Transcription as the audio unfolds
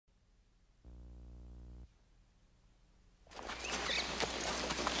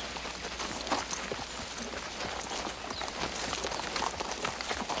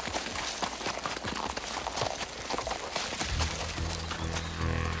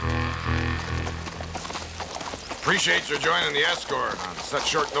Appreciate you joining the escort on such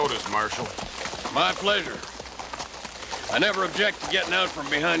short notice, Marshal. My pleasure. I never object to getting out from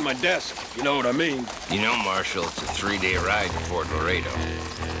behind my desk, if you know what I mean. You know, Marshal, it's a 3-day ride to Fort Laredo.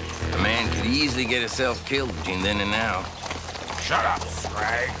 A man could easily get himself killed between then and now. Shut up,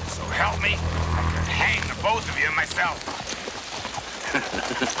 Scrag. So help me, I could hang the both of you myself.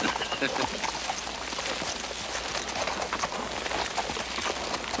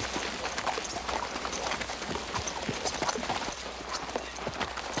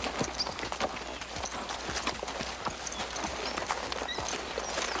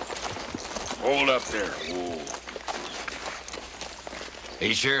 Hold up there. Whoa.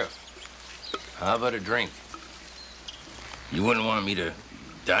 Hey, Sheriff. How about a drink? You wouldn't want me to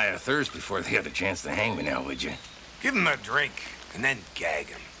die of thirst before they got a chance to hang me now, would you? Give him a drink, and then gag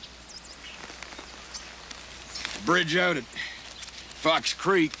him. Bridge out at Fox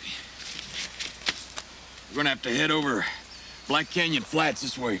Creek. We're gonna have to head over Black Canyon Flats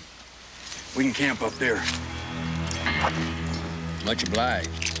this way. We can camp up there. Much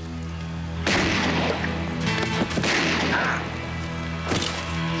obliged.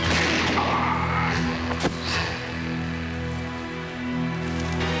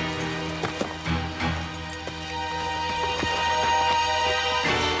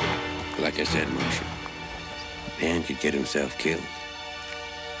 Like I said, Marshal, man could get himself killed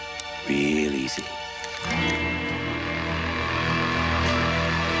real easy.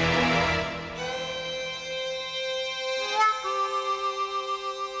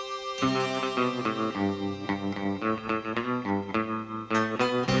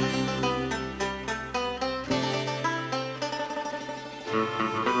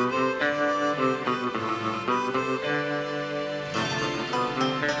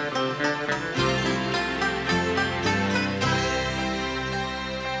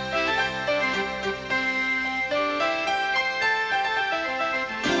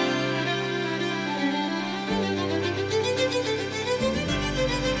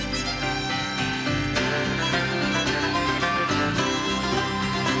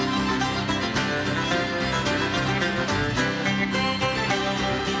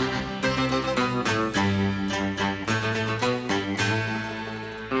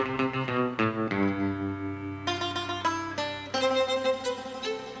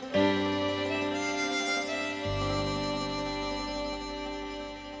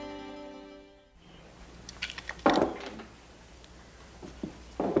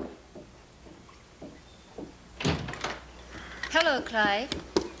 Hello, Clive.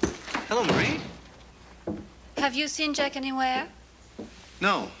 Hello, Marie. Have you seen Jack anywhere?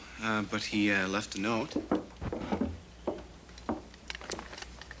 No, but he left a note.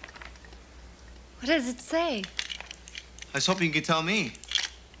 What does it say? I was hoping you could tell me.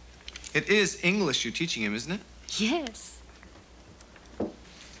 It is English you're teaching him, isn't it? Yes.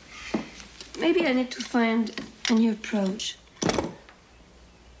 Maybe I need to find a new approach.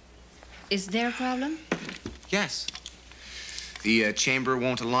 Is there a problem? Yes. The chamber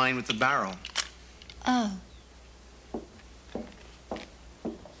won't align with the barrel. Oh.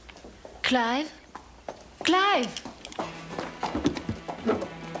 Clive? Clive!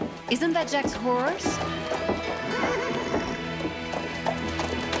 Isn't that Jack's horse?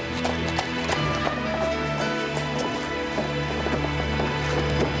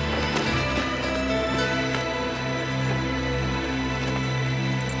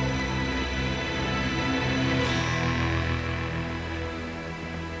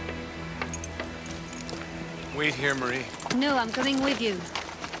 Wait here, Marie. No, I'm coming with you.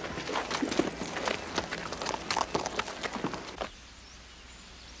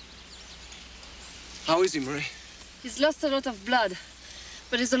 How is he, Marie? He's lost a lot of blood,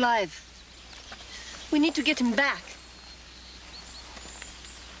 but he's alive. We need to get him back.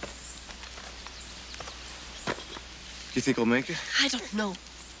 Do you think he'll make it? I don't know.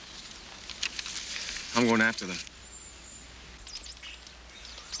 I'm going after them.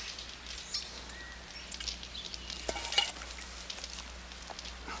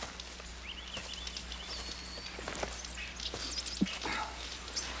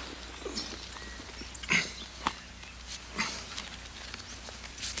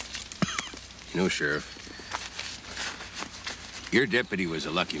 You know, Sheriff, your deputy was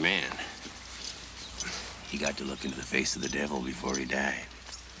a lucky man. He got to look into the face of the devil before he died.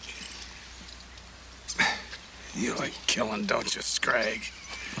 You like killing, don't you, Scrag?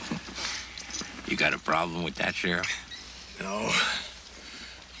 You got a problem with that, Sheriff? No.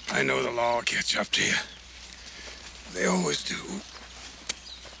 I know the law will catch up to you. They always do.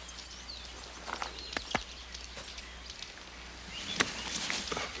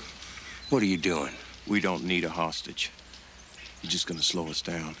 What are you doing? We don't need a hostage. He's just gonna slow us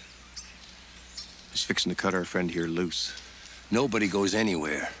down. He's fixing to cut our friend here loose. Nobody goes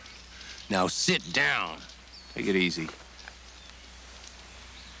anywhere. Now sit down. Take it easy.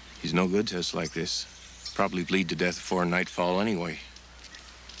 He's no good to us like this. Probably bleed to death before nightfall anyway.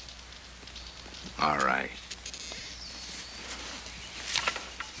 All right.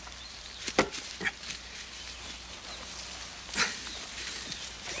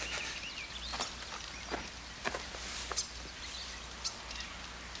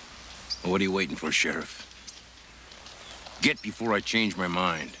 What are you waiting for, Sheriff? Get before I change my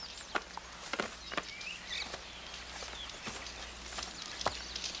mind.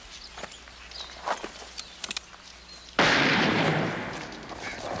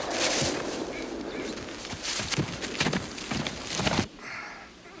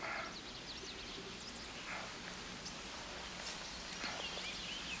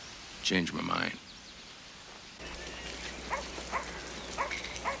 Change my mind.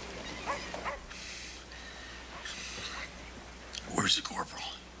 Where's the corporal?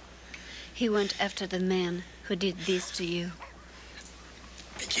 He went after the man who did this to you.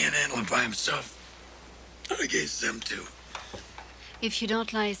 He can't handle it by himself. Not against them two. If you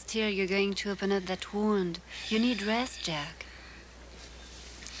don't lie still, you're going to open up that wound. You need rest, Jack.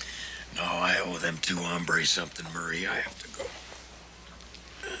 No, I owe them two hombres something, Marie. I have to go.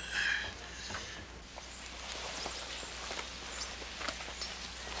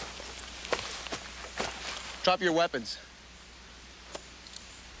 Drop your weapons.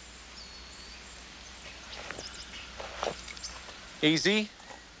 Easy.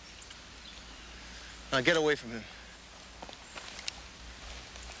 Now get away from him.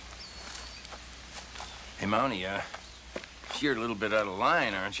 Hey, Mountie, you're a little bit out of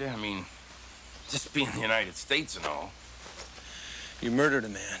line, aren't you? I mean, just being the United States and all. You murdered a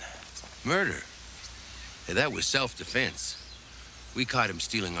man. Murder? Hey, that was self-defense. We caught him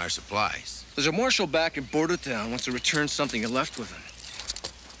stealing our supplies. There's a marshal back in Bordertown wants to return something you left with him.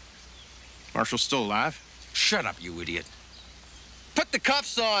 Marshal's still alive? Shut up, you idiot. Put the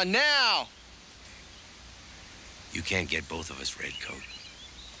cuffs on now! You can't get both of us, Redcoat.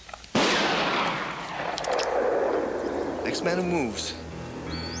 Next man who moves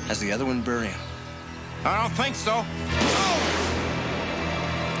has the other one bury him. I don't think so.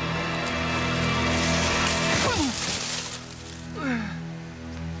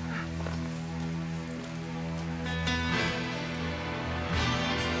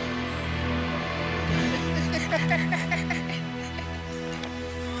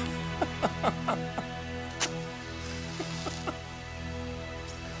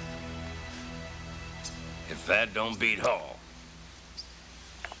 If that don't beat Hall.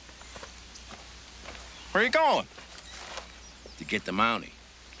 Where are you going? To get the Mountie.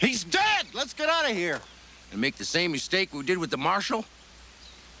 He's dead! Let's get out of here. And make the same mistake we did with the Marshal?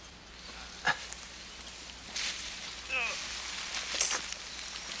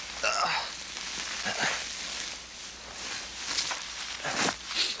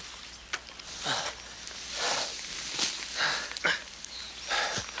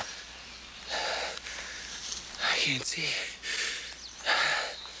 I can't see.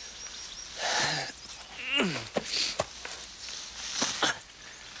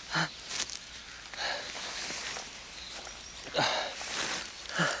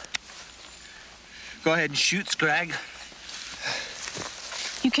 Go ahead and shoot, Scrag.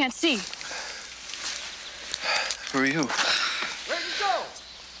 You can't see. Who are you? Where'd you go?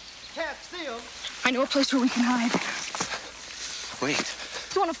 Can't see him. I know a place where we can hide. Wait.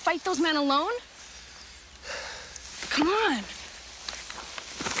 You want to fight those men alone? Come on.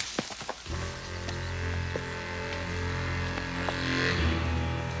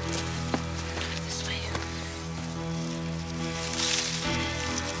 This way.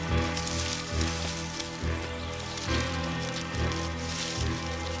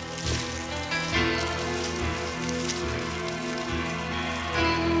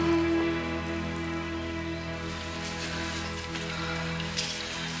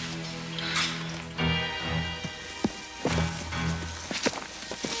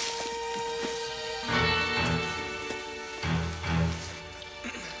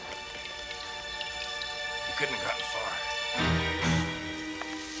 Couldn't have gotten far.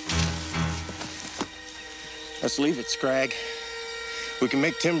 Let's leave it, Scrag. We can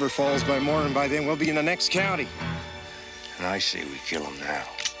make Timber Falls by morning. By then, we'll be in the next county. And I say we kill him now.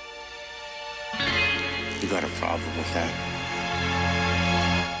 You got a problem with that?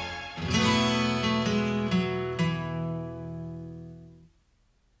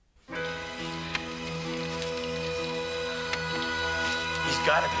 He's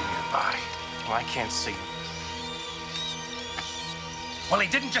got to be nearby. Well, I can't see him. Well, he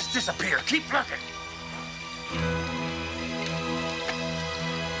didn't just disappear. Keep looking.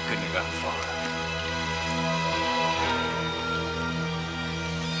 Couldn't have gotten far.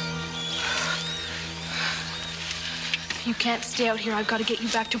 You can't stay out here. I've got to get you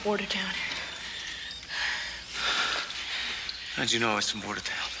back to Bordertown. How'd you know I was from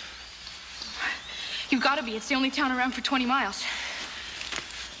Bordertown? You've got to be. It's the only town around for 20 miles.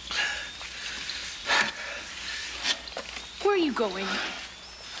 Where are you going?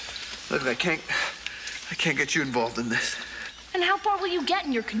 Look, I can't get you involved in this. And how far will you get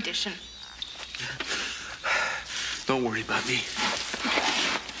in your condition? Don't worry about me.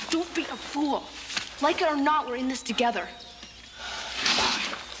 Don't be a fool. Like it or not, we're in this together.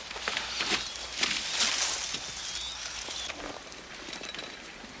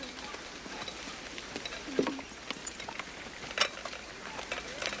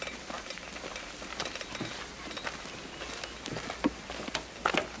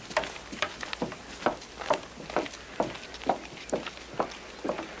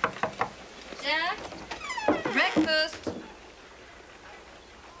 Jack, breakfast.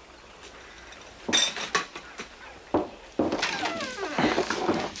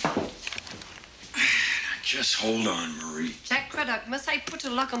 Just hold on, Marie. Jack Craddock, must I put a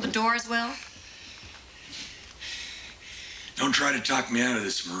lock on the door as well? Don't try to talk me out of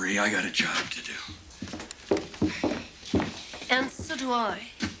this, Marie. I got a job to do. And so do I.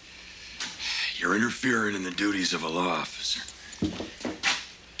 You're interfering in the duties of a law officer.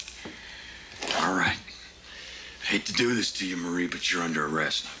 All right. I hate to do this to you, Marie, but you're under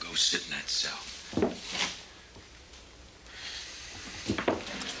arrest. Now go sit in that cell.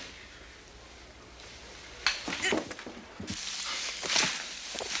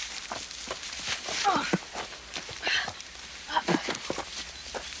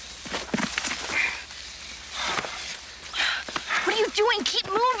 What are you doing? Keep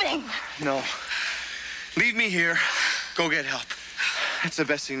moving. No. Leave me here. Go get help. That's the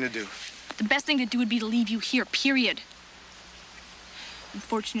best thing to do. The best thing to do would be to leave you here, period.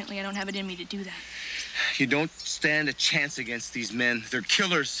 Unfortunately, I don't have it in me to do that. You don't stand a chance against these men. They're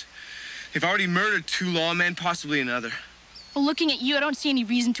killers. They've already murdered 2 lawmen, possibly another. Well, looking at you, I don't see any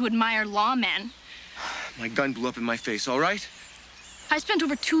reason to admire lawmen. My gun blew up in my face, all right? I spent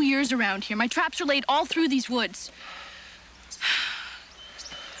over 2 years around here. My traps are laid all through these woods.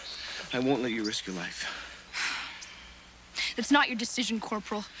 I won't let you risk your life. It's not your decision,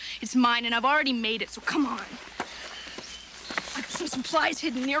 Corporal. It's mine, and I've already made it, so come on. I've got some supplies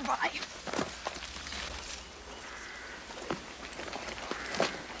hidden nearby.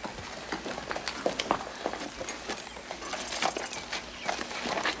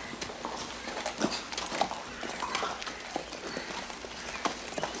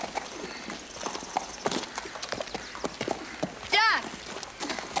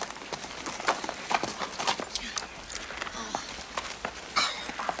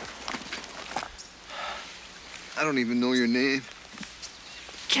 I don't even know your name.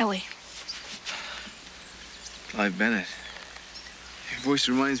 Kelly. Clive Bennett. Your voice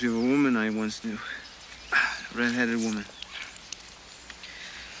reminds me of a woman I once knew. A red-headed woman.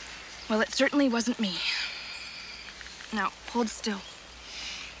 Well, it certainly wasn't me. Now, hold still.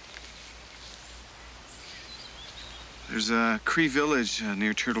 There's a Cree village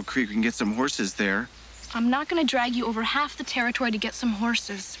near Turtle Creek. We can get some horses there. I'm not gonna drag you over half the territory to get some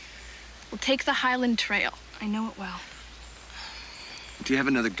horses. We'll take the Highland Trail. I know it well. Do you have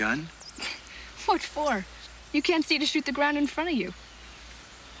another gun? What for? You can't see to shoot the ground in front of you.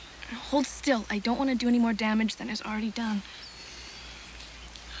 Hold still. I don't want to do any more damage than is already done.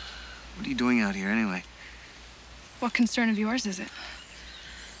 What are you doing out here anyway? What concern of yours is it?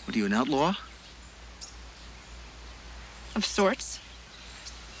 What are you, an outlaw? Of sorts.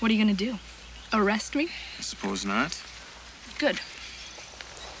 What are you gonna do? Arrest me? I suppose not. Good.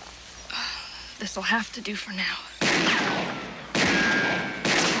 This'll have to do for now.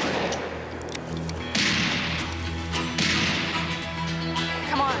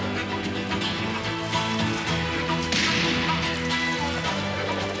 Come on.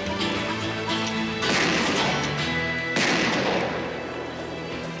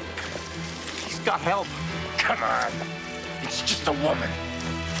 He's got help. Come on. It's just a woman.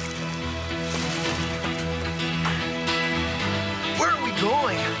 Where are we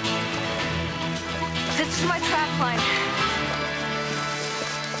going? This is my trap line.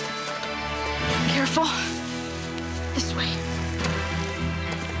 Careful. This way.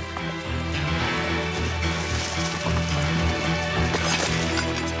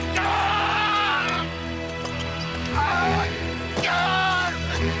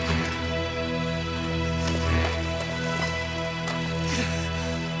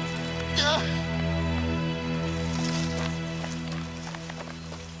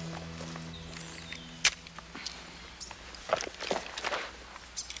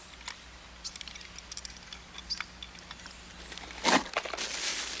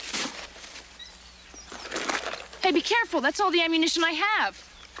 Hey, be careful. That's all the ammunition I have.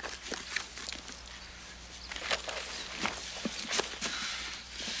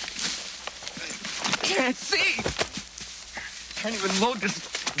 Can't see. Can't even load this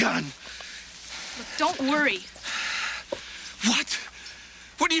gun. Look, don't worry. What?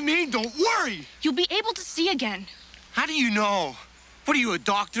 What do you mean, don't worry? You'll be able to see again. How do you know? What are you, a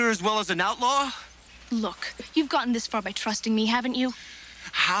doctor as well as an outlaw? Look, you've gotten this far by trusting me, haven't you?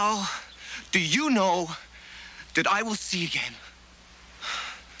 How do you know that I will see again?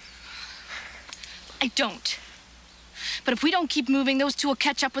 I don't. But if we don't keep moving, those two will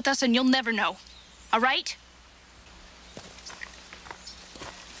catch up with us and you'll never know. All right?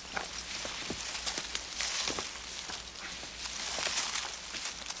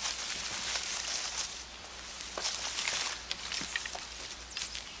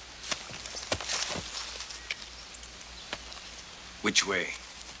 Which way?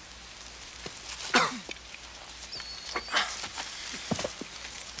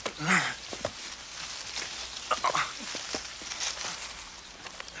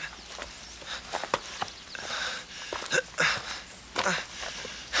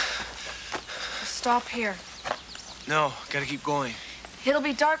 Stop here. No, gotta keep going. It'll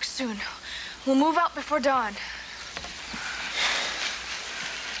be dark soon. We'll move out before dawn.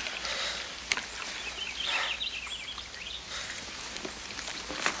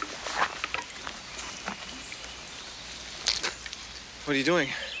 What are you doing?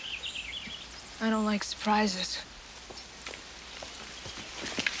 I don't like surprises.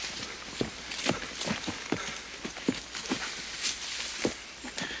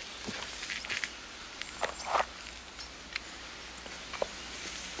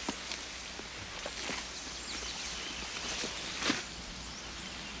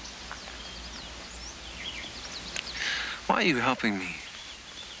 Why are you helping me?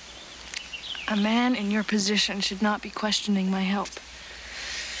 A man in your position should not be questioning my help.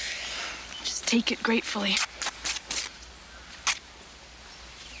 Just take it gratefully.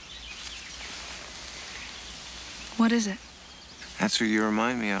 What is it? That's who you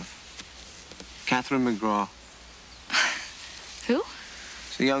remind me of. Catherine McGraw. Who?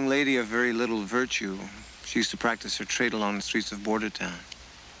 She's a young lady of very little virtue. She used to practice her trade along the streets of Bordertown.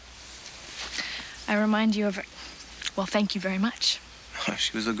 I remind you of her. Well, thank you very much.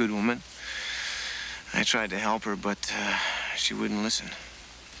 She was a good woman. I tried to help her, but she wouldn't listen.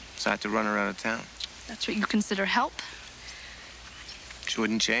 So I had to run her out of town. That's what you consider help? She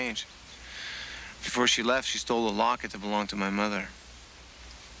wouldn't change. Before she left, she stole a locket that belonged to my mother.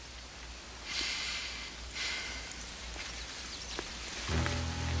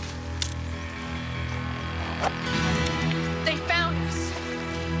 They found us.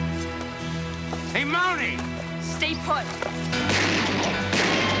 Hey, Mountie! Stay put.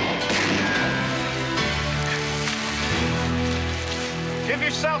 Give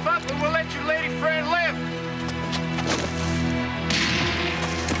yourself up and we'll let your lady friend live.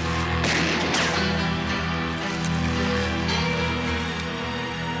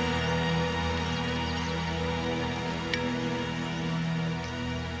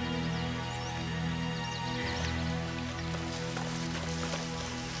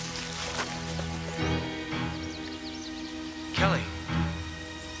 Kelly.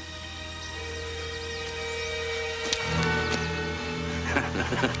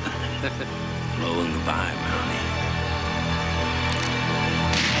 Hello and goodbye, Mountie.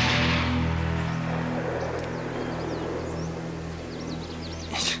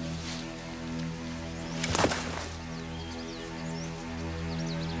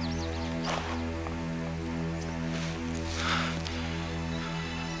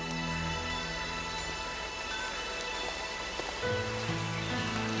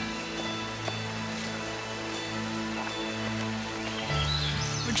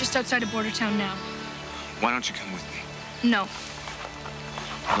 We're just outside of Bordertown now. Why don't you come with me? No,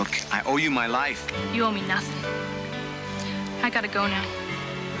 Look, I owe you my life. you owe me nothing. I gotta go now.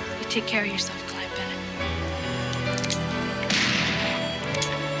 You take care of yourself, Clive Bennett.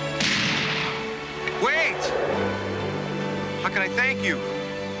 Wait! How can I thank you?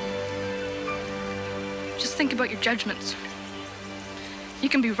 Just think about your judgments. You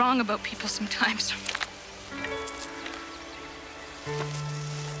can be wrong about people sometimes.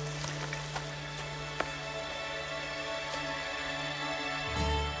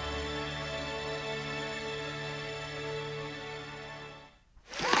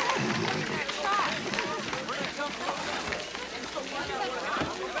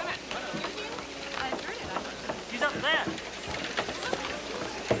 He's up there.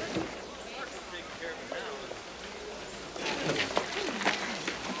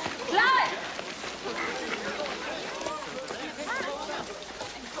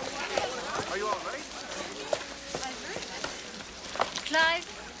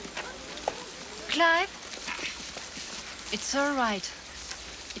 Clive? It's all right.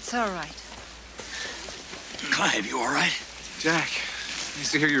 It's all right. Clive, you all right? Jack,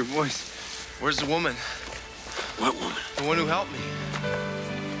 nice to hear your voice. Where's the woman? What woman? The one who helped me.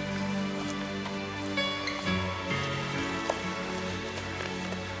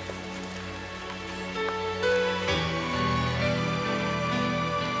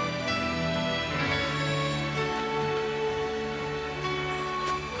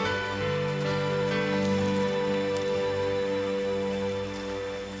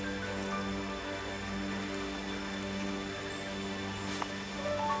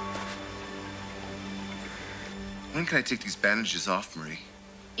 When can I take these bandages off, Marie?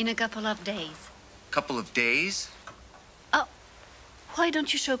 In a couple of days. Couple of days? Oh, why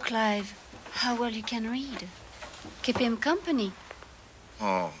don't you show Clive how well you can read? Keep him company.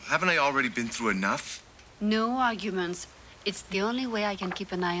 Oh, haven't I already been through enough? No arguments. It's the only way I can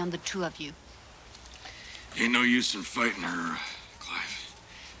keep an eye on the two of you. Ain't no use in fighting her, Clive.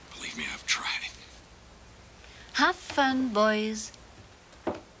 Believe me, I've tried. Have fun, boys.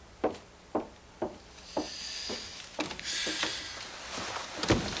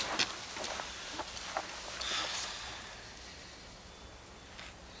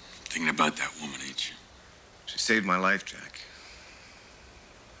 Thinking about that woman, ain't you? She saved my life, Jack.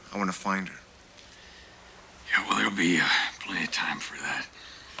 I want to find her. Yeah, well, there'll be plenty of time for that.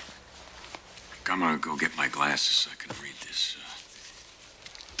 Look, I'm gonna go get my glasses so I can read this.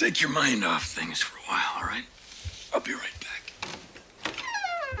 Take your mind off things for a while, all right? I'll be right back.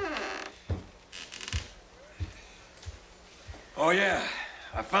 Oh, yeah.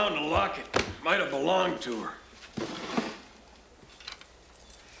 I found a locket. Might have belonged to her.